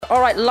All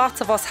right,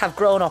 lots of us have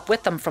grown up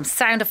with them, from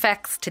sound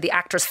effects to the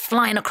actors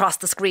flying across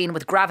the screen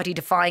with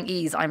gravity-defying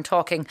ease. I'm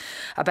talking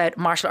about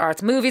martial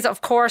arts movies, of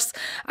course.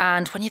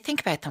 And when you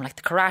think about them, like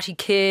The Karate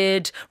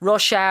Kid,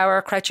 Rush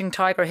Hour, Crouching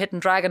Tiger, Hidden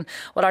Dragon,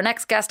 well, our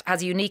next guest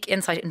has a unique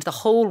insight into the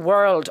whole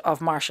world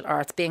of martial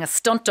arts, being a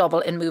stunt double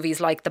in movies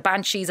like The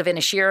Banshees of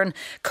Inisherin,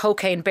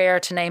 Cocaine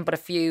Bear, to name but a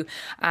few.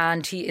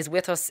 And he is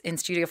with us in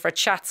studio for a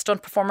chat.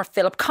 Stunt performer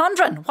Philip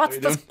Condron. What's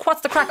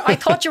the crack? I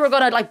thought you were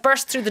going to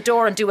burst through the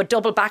door and do a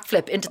double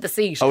backflip into the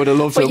seat. I would have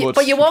loved to,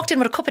 but you walked in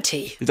with a cup of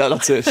tea.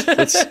 That's it.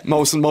 That's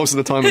most of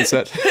the time on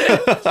set.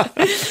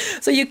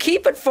 So you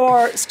keep it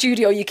for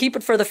studio, you keep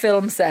it for the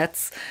film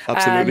sets.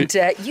 Absolutely.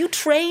 And you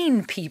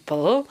train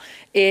people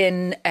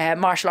in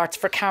martial arts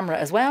for camera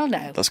as well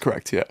now. That's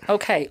correct, yeah.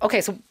 Okay,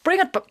 so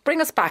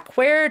bring us back.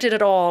 Where did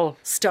it all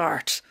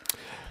start?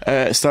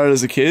 It started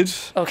as a kid.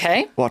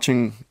 Okay.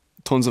 Watching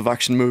tons of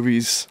action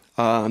movies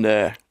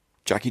and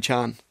Jackie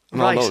Chan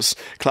and all those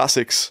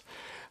classics.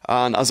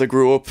 And as I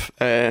grew up,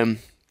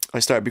 I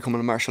started becoming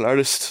a martial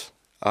artist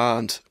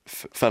and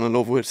fell in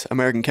love with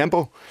American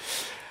Kempo.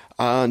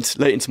 And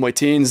late into my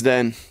teens,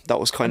 then that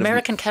was kind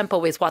American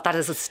Kempo is what? That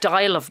is a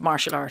style of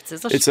martial arts,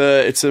 is it?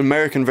 It's an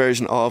American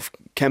version of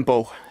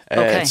Kempo.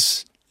 Okay.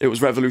 It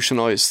was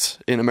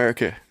revolutionised in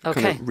America.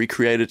 Okay. Kind of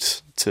recreated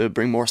to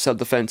bring more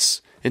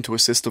self-defence into a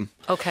system.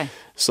 Okay.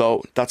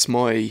 So that's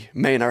my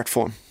main art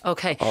form.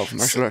 Okay. Of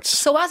martial arts.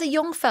 So as a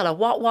young fella,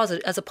 what was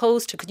it as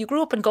opposed to, because you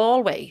grew up in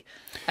Galway,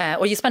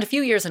 or you spent a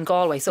few years in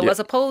Galway, so as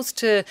opposed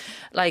to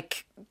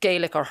like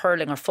Gaelic or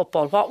hurling or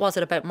football, what was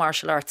it about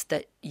martial arts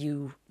that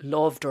you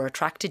loved or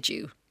attracted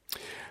you?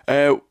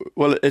 Well,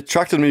 it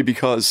attracted me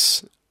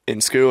because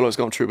in school I was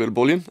going through a bit of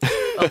bullying.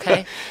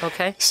 Okay.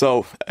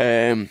 So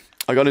I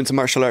got into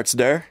martial arts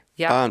there.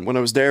 Yeah. And when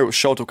I was there, it was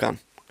Shotokan.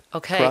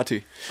 Okay.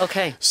 Karate.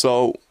 Okay.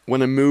 So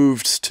when I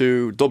moved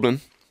to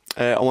Dublin,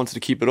 I wanted to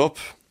keep it up,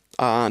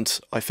 and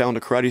I found a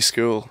karate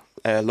school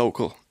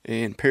local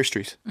in Pearse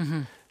Street.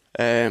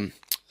 Mm-hmm.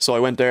 So I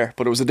went there,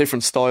 but it was a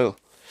different style.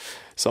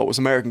 So it was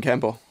American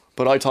Kempo,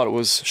 but I thought it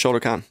was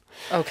Shotokan.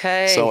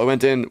 Okay. So I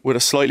went in with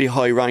a slightly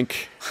high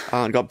rank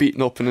and got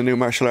beaten up in a new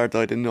martial art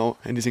that I didn't know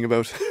anything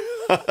about.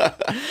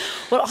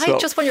 Well,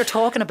 just when you're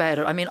talking about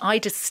it, I mean, I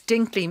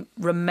distinctly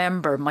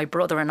remember my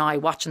brother and I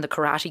watching The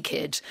Karate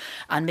Kid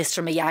and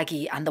Mr.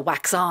 Miyagi and the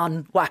wax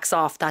on, wax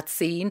off, that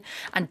scene.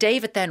 And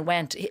David then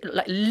went,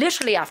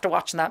 literally after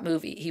watching that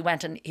movie, he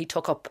went and he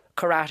took up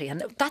karate.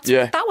 And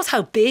that was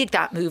how big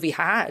that movie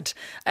had,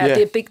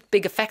 the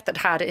big effect that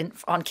had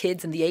on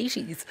kids in the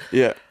 80s.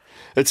 Yeah.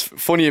 It's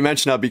funny you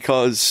mention that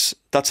because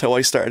that's how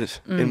I started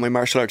in my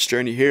martial arts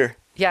journey here.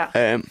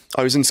 Yeah.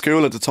 I was in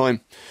school at the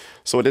time,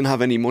 so I didn't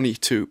have any money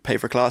to pay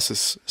for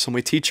classes. So my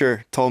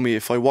teacher told me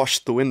if I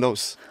washed the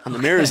windows and the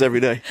mirrors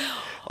every day,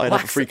 I'd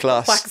have a free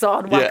class. Wax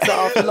on, wax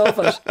off.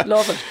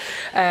 Love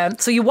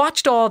it. So you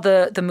watched all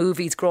the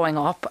movies growing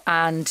up,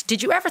 and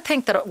did you ever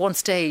think that at one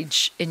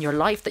stage in your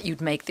life that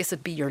you'd make this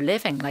would be your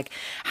living? Like,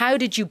 how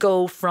did you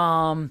go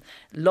from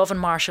loving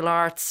martial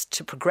arts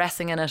to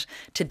progressing in it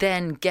to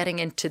then getting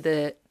into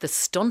the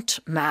stunt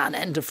man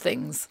end of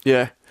things?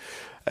 Yeah.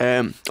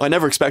 I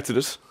never expected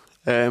it.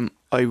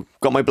 I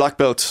got my black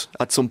belt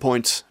at some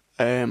point,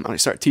 and I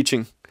started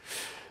teaching.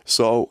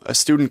 So a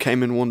student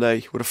came in one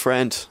day with a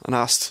friend and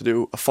asked to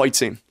do a fight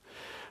scene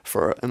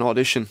for an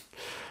audition,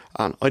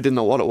 and I didn't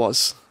know what it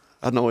was.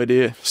 I had no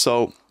idea.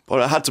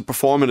 But I had to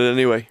perform in it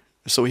anyway,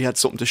 so he had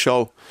something to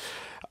show,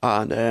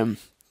 and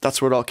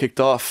that's where it all kicked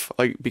off.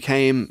 I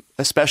became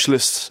a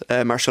specialist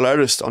martial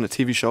artist on a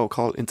TV show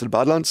called Into the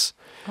Badlands.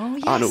 Oh,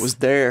 yes. And it was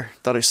there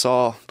that I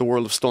saw the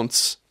world of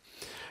stunts.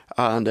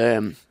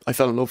 And I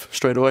fell in love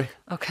straight away.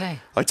 Okay.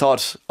 I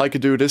thought I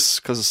could do this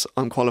because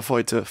I'm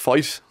qualified to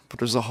fight, but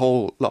there's a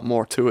whole lot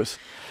more to it.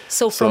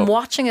 So from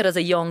watching it as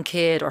a young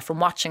kid, or from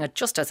watching it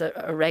just as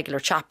a regular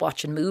chap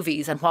watching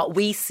movies, and what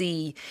we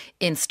see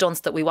in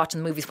stunts that we watch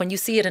in the movies, when you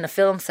see it in a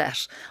film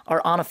set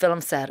or on a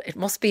film set, it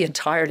must be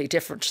entirely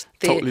different.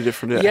 Totally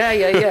different, yeah.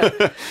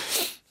 Yeah.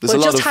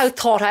 Well, just how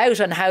thought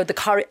out and how the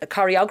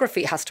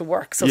choreography has to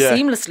work so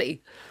seamlessly.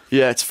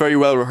 Yeah, it's very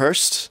well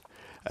rehearsed.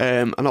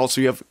 And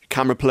also you have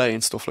camera play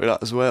and stuff like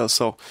that as well,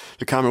 so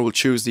the camera will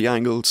choose the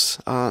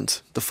angles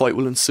and the fight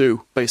will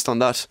ensue based on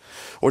that,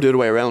 or the other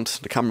way around,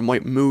 the camera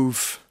might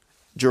move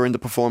during the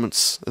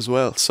performance as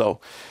well, so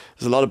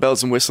there's a lot of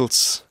bells and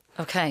whistles.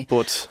 Okay.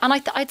 And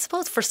I'd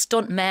suppose for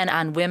stunt men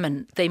and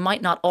women, they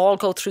might not all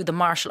go through the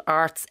martial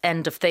arts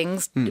end of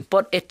things,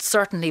 but it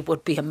certainly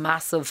would be a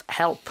massive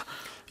help.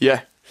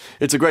 Yeah,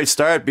 it's a great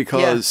start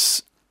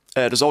because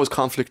there's always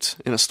conflict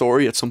in a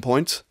story at some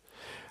point.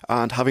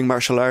 And having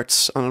martial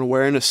arts and an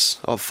awareness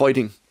of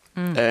fighting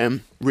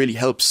really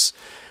helps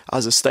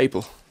as a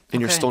staple in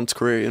your stunt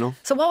career, you know.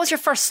 So what was your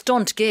first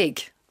stunt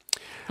gig?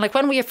 Like,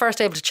 when were you first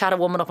able to chat a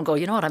woman up and go,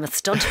 you know what, I'm a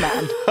stunt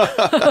man?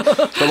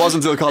 That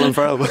wasn't until Colin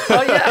Farrell.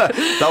 Oh, yeah.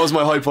 That was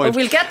my high point.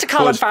 Well, we'll get to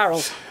Colin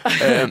Farrell.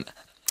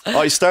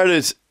 I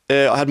started,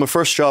 I had my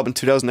first job in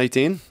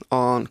 2018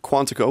 on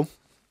Quantico,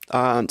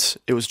 and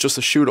it was just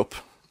a shoot-up,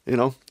 you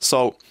know.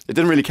 So it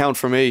didn't really count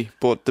for me,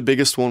 but the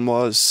biggest one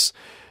was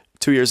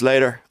 2 years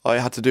later, I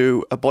had to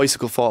do a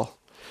bicycle fall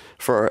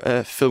for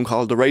a film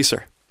called The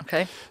Racer.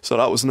 Okay. So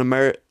that was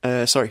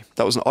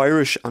that was an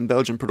Irish and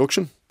Belgian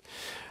production.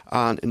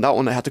 And in that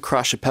one, I had to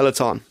crash a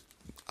peloton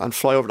and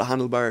fly over the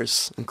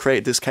handlebars and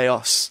create this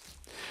chaos.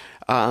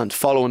 And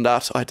following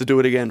that, I had to do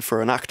it again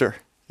for an actor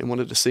in one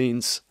of the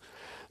scenes.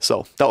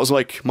 So that was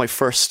like my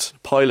first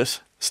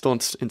pilot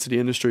stunt into the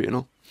industry, you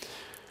know.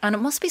 And it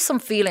must be some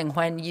feeling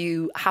when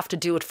you have to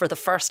do it for the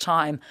first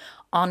time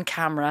on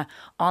camera,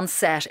 on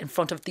set, in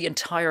front of the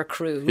entire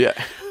crew. Yeah.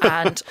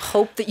 And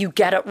hope that you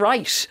get it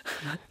right.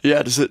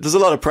 Yeah, there's a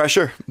lot of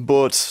pressure,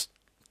 but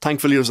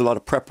thankfully there's a lot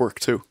of prep work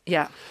too.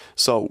 Yeah.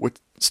 So with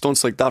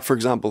stunts like that, for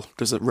example,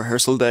 there's a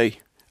rehearsal day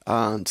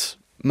and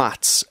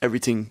mats,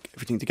 everything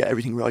to get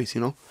everything right,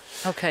 you know.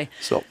 Okay.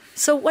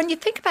 So when you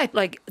think about,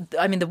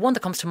 the one that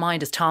comes to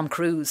mind is Tom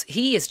Cruise.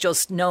 He is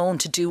just known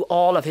to do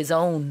all of his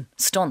own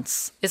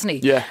stunts, isn't he?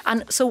 Yeah.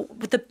 And so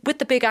with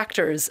the big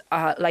actors,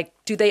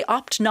 do they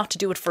opt not to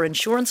do it for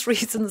insurance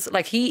reasons?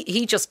 Like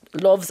he just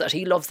loves it.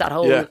 He loves that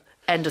whole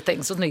end of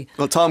things, doesn't he?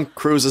 Well, Tom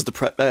Cruise has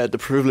the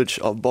privilege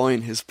of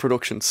buying his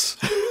productions.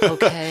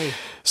 Okay.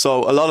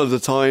 So a lot of the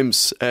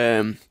times,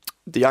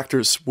 the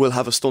actors will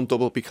have a stunt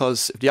double,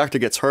 because if the actor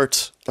gets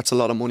hurt, that's a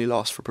lot of money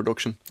lost for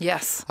production.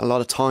 Yes. A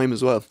lot of time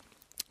as well.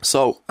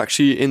 So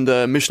actually in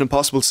the Mission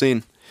Impossible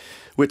scene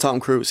with Tom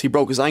Cruise, he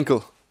broke his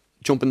ankle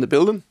jumping the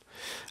building,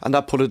 and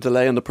that put a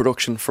delay on the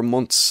production for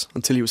months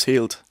until he was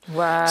healed.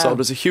 Wow. So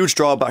there's a huge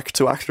drawback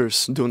to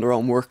actors doing their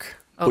own work.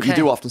 But you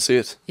do often see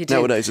it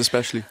nowadays,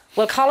 especially.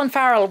 Well, Colin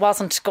Farrell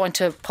wasn't going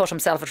to put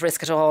himself at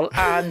risk at all,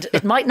 and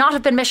it might not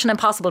have been Mission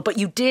Impossible, but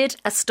you did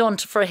a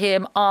stunt for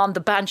him on the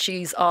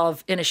Banshees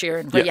of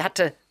Inisherin, where you had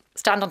to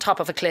stand on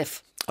top of a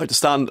cliff. I had to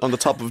stand on the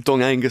top of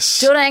Dung Angus.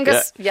 Dung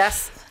Angus,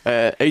 yes.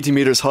 80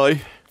 metres high.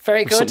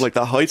 Very good. Something like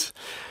that height.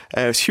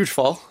 It was a huge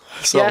fall.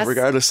 So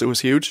regardless, it was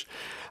huge.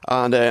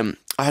 And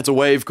I had to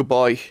wave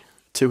goodbye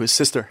to his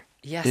sister.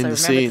 Yes, in I the remember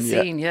scene,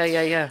 the scene.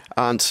 Yeah.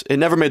 And it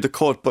never made the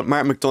cut, but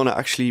Martin McDonagh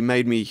actually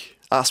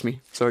asked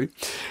me to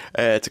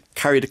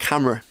carry the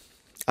camera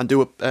and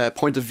do a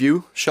point of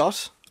view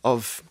shot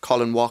of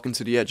Colin walking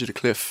to the edge of the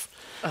cliff.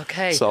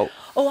 Okay. So,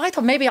 I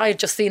thought maybe I had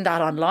just seen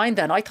that online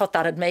then. I thought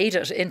that had made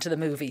it into the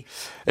movie.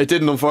 It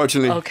didn't,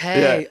 unfortunately.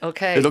 Okay.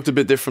 It looked a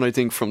bit different, I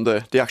think, from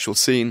the actual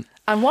scene.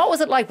 And what was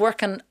it like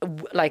working,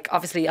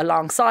 obviously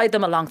alongside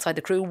them, alongside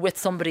the crew, with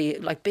somebody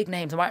like big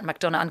names, Martin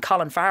McDonagh and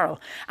Colin Farrell?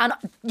 And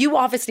you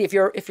obviously, if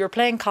you're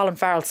playing Colin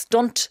Farrell's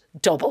stunt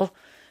double,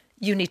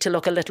 you need to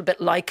look a little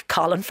bit like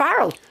Colin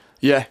Farrell.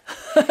 Yeah,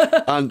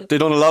 and they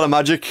done a lot of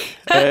magic.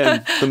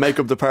 The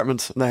makeup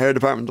department and the hair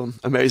department done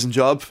an amazing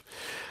job.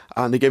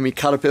 And they gave me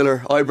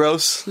caterpillar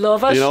eyebrows.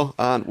 Love it. You know,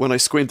 and when I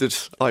squinted,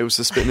 I was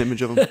the spitting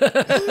image of him.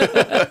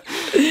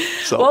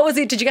 So, what was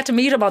he? Did you get to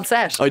meet him on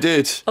set? I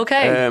did.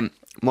 Okay.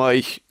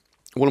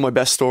 One of my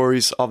best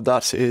stories of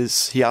that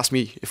is he asked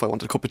me if I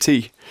wanted a cup of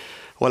tea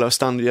while I was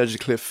standing on the edge of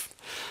the cliff.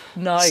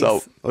 Nice.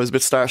 So I was a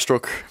bit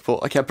starstruck, but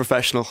I kept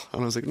professional,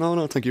 and I was like,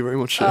 no, thank you very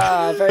much.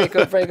 Very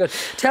good, very good.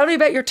 Tell me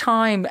about your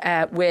time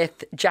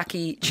with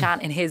Jackie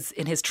Chan in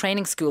his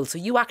training school. So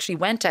you actually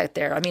went out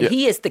there. I mean,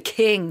 he is the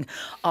king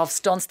of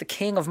stunts, the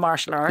king of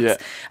martial arts,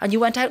 and you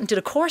went out and did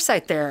a course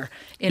out there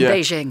in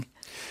Beijing.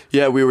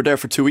 Yeah, we were there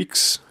for 2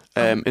 weeks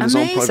in his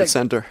own private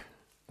centre.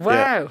 Wow.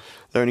 Yeah,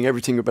 learning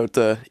everything about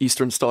the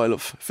Eastern style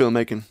of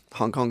filmmaking,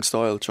 Hong Kong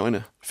style,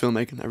 China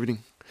filmmaking,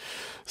 everything.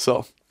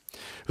 So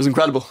it was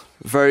incredible.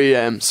 Very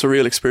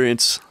surreal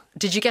experience.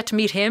 Did you get to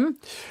meet him?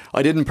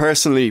 I didn't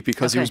personally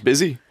because he was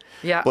busy.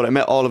 Yeah. But I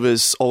met all of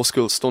his old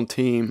school stunt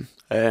team,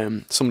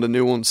 some of the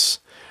new ones,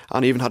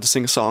 and I even had to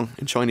sing a song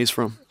in Chinese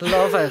for him.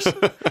 Love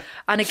it.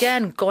 And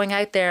again, going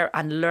out there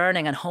and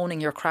learning and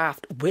honing your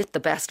craft with the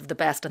best of the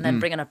best, and then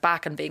bringing it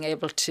back and being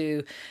able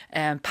to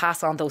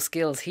pass on those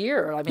skills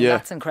here. I mean,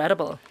 that's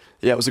incredible.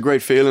 Yeah, it was a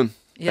great feeling.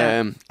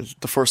 Yeah.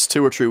 The first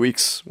 2 or 3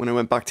 weeks when I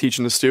went back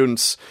teaching the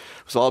students,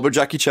 it was all about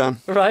Jackie Chan.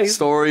 Right.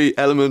 Story,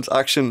 element,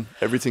 action,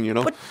 everything, you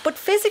know. But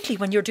physically,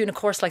 when you're doing a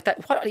course like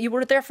that, you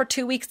were there for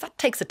 2 weeks, that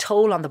takes a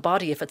toll on the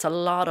body if it's a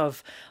lot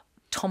of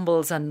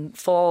tumbles and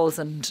falls,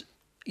 and,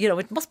 you know,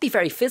 it must be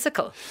very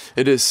physical.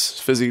 It is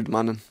physically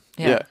demanding.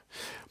 Yeah.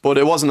 But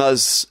it wasn't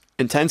as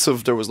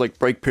intensive. There was like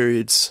break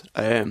periods.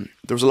 There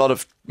was a lot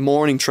of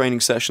morning training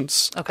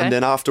sessions. Okay. And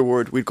then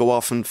afterward, we'd go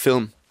off and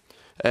film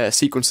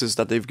sequences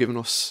that they've given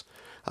us.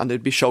 And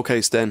they'd be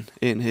showcased then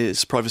in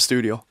his private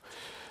studio.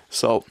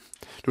 So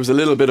there was a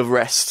little bit of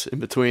rest in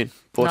between.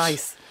 But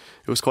nice.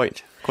 It was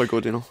quite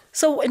good, you know.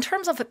 So in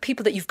terms of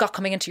people that you've got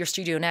coming into your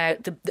studio now,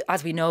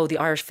 as we know, the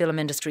Irish film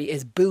industry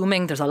is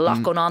booming. There's a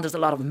lot going on. There's a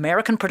lot of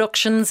American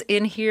productions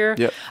in here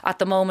at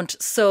the moment.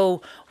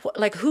 So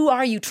who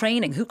are you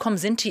training? Who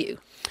comes into you?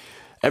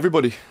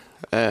 Everybody.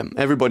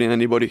 Everybody and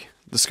anybody.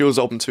 The school's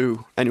open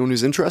to anyone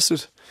who's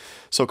interested.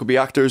 So it could be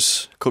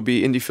actors, could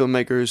be indie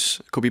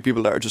filmmakers, could be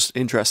people that are just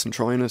interested in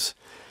trying it.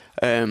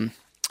 And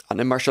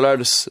then martial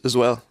artists as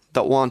well,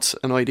 that want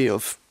an idea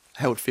of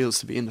how it feels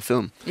to be in the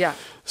film. Yeah.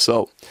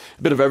 So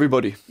a bit of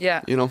everybody.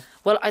 Yeah. You know.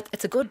 Well,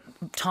 it's a good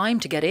time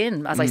to get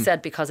in, as I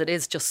said, because it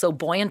is just so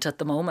buoyant at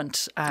the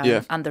moment.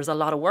 And there's a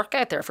lot of work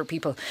out there for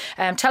people.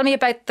 Tell me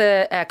about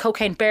the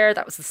Cocaine Bear.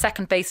 That was the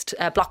second-based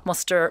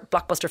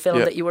blockbuster film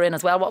that you were in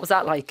as well. What was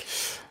that like?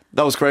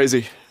 That was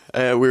crazy.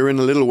 We were in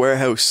a little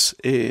warehouse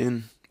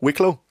in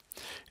Wicklow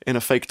in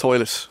a fake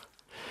toilet.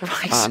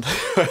 Right. And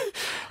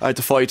I had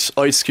to fight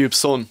Ice Cube's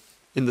son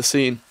in the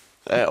scene,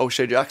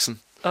 O'Shea Jackson.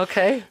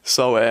 Okay.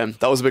 So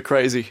that was a bit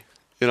crazy,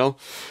 you know.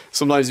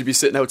 Sometimes you'd be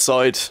sitting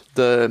outside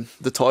the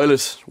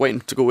toilet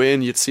waiting to go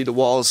in. You'd see the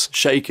walls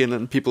shaking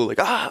and people like,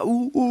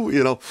 ooh, ooh,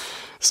 you know.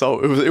 So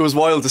it was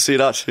wild to see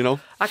that, you know.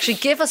 Actually,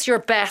 give us your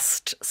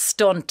best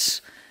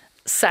stunt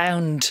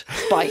sound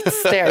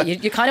bites there.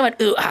 You kind of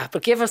went, ooh,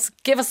 but give us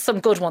some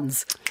good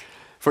ones.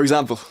 For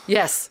example.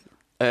 Yes.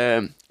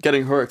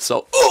 Getting hurt,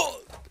 so,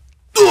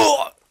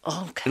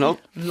 Okay. you know.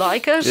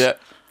 Like it? Yeah.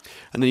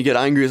 And then you get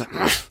angry,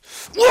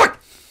 it's like,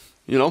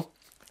 you know.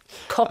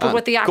 Coupled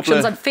with the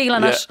actions, I'm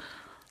feeling it.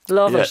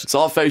 Love it. It's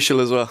all facial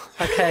as well.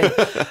 Okay.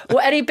 Well,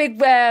 any big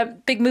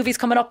movies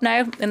coming up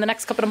now in the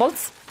next couple of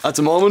months? At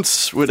the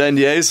moment, with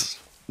NDAs,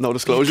 no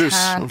disclosures.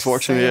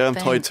 Unfortunately, I'm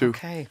tied to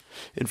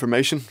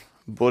information.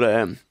 But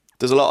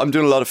there's a lot. I'm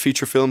doing a lot of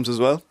feature films as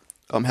well.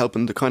 I'm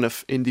helping the kind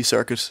of indie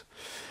circuit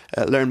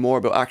learn more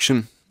about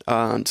action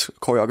and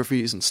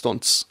choreographies and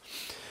stunts,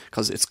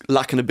 because it's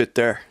lacking a bit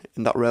there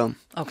in that realm.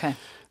 Okay.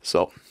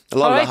 So a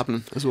lot of that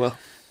happening as well.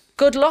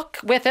 Good luck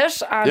with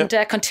it and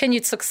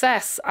continued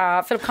success.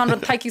 Philip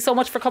Condron, thank you so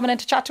much for coming in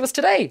to chat to us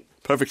today.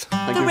 Perfect.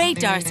 Thank you. The Ray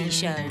D'Arcy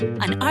Show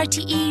on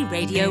RTE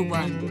Radio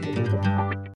 1.